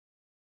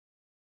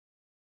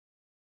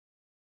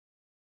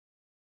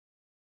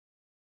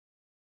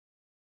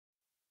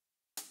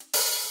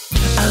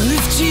I'll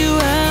lift you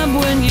up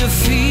when you're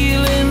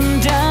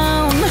feeling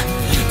down.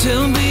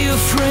 Don't be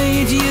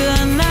afraid,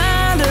 you're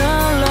not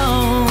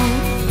alone.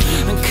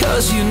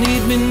 'Cause you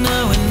need me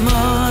now and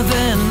more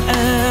than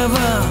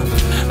ever.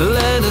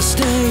 Let us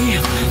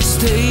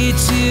stay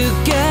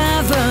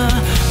together.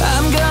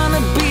 I'm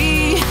gonna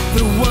be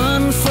the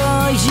one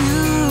for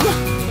you.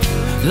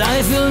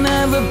 Life will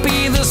never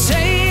be the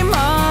same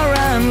or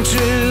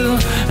untrue.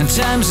 And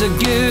times are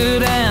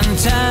good and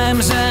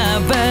times are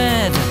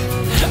bad.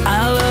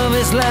 Our love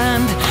is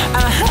land,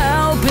 a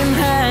helping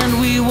hand.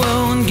 We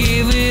won't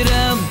give it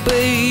up,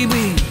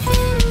 baby.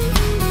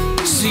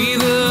 See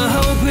the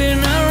hope in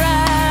our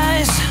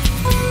eyes.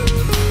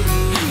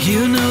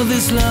 You know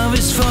this love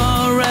is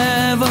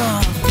forever.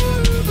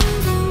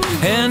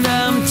 And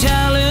I'm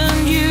telling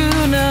you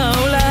no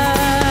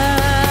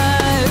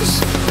lies.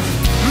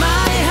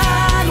 My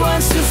heart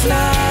wants to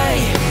fly,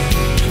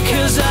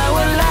 'cause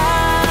our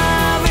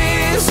love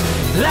is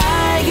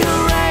like a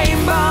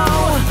rainbow.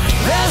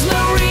 There's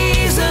no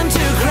reason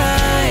to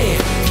cry,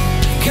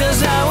 'cause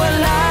our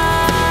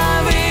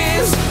love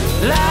is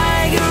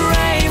like a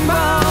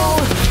rainbow.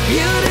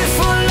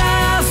 Beautiful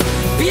love,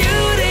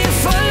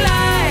 beautiful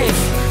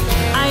life.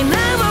 I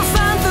never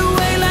found the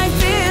way like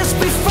this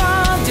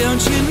before,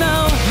 don't you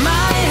know?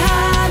 My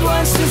heart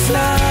wants to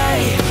fly,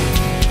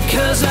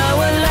 'cause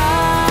our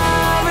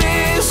love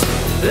is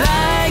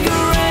like a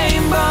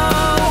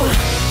rainbow.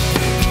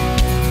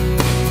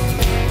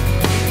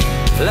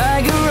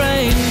 Like a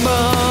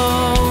rainbow.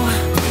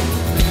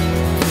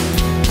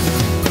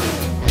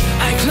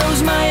 I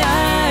close my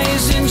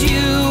eyes and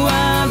you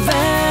are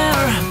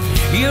there.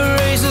 You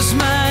raise a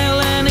smile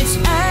and it's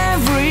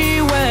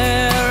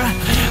everywhere.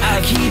 I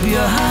keep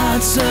your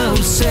heart so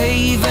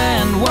safe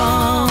and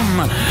warm.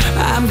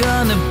 I'm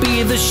gonna be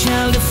the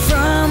shelter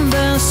from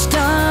the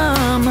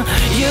storm.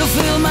 You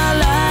fill my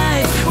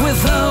life with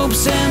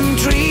hopes and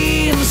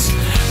dreams.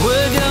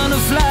 We're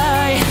gonna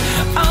fly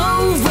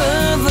over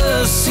the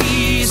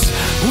seas.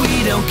 We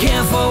don't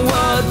care for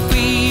what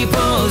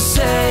people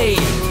say,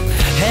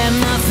 and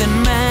nothing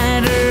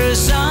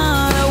matters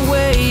on our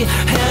way.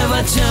 Have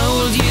I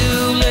told you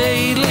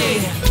lately,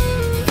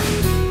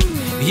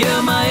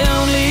 you're my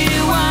only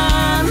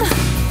one?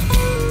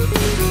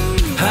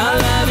 Our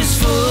love is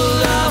full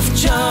of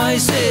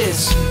choices.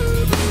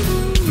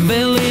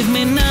 Believe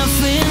me,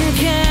 nothing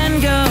can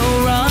go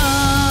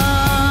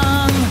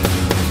wrong.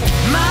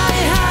 My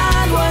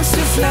heart wants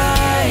to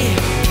fly,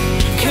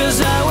 'cause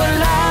our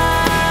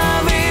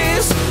love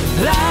is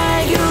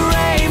like a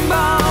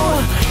rainbow.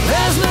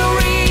 There's no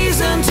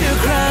reason to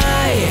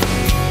cry,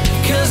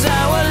 'cause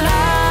our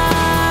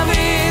love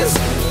is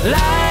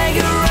like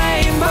a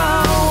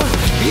rainbow.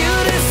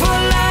 Beautiful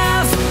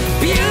love,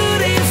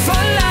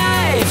 beautiful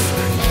life.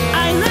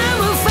 I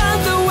never found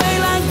the way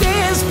like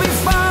this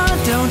before,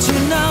 don't you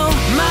know?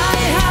 My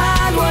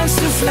heart wants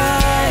to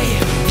fly,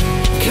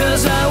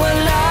 'cause our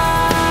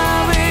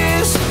love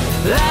is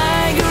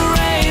like a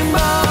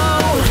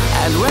rainbow.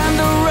 And when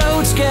the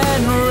roads get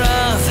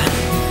rough,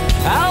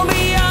 I'll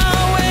be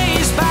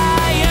always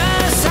by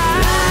your side.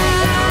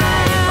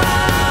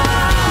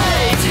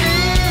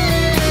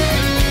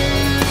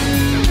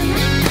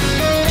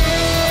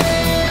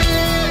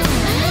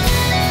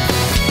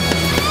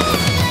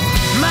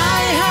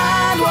 My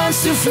heart wants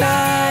to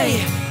fly,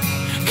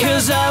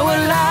 'cause our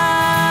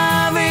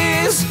love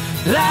is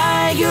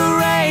like a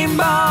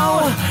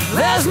rainbow.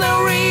 There's no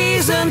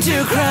reason to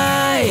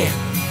cry,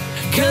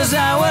 'cause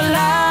our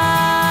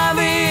love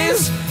is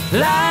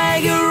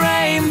like a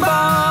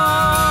rainbow.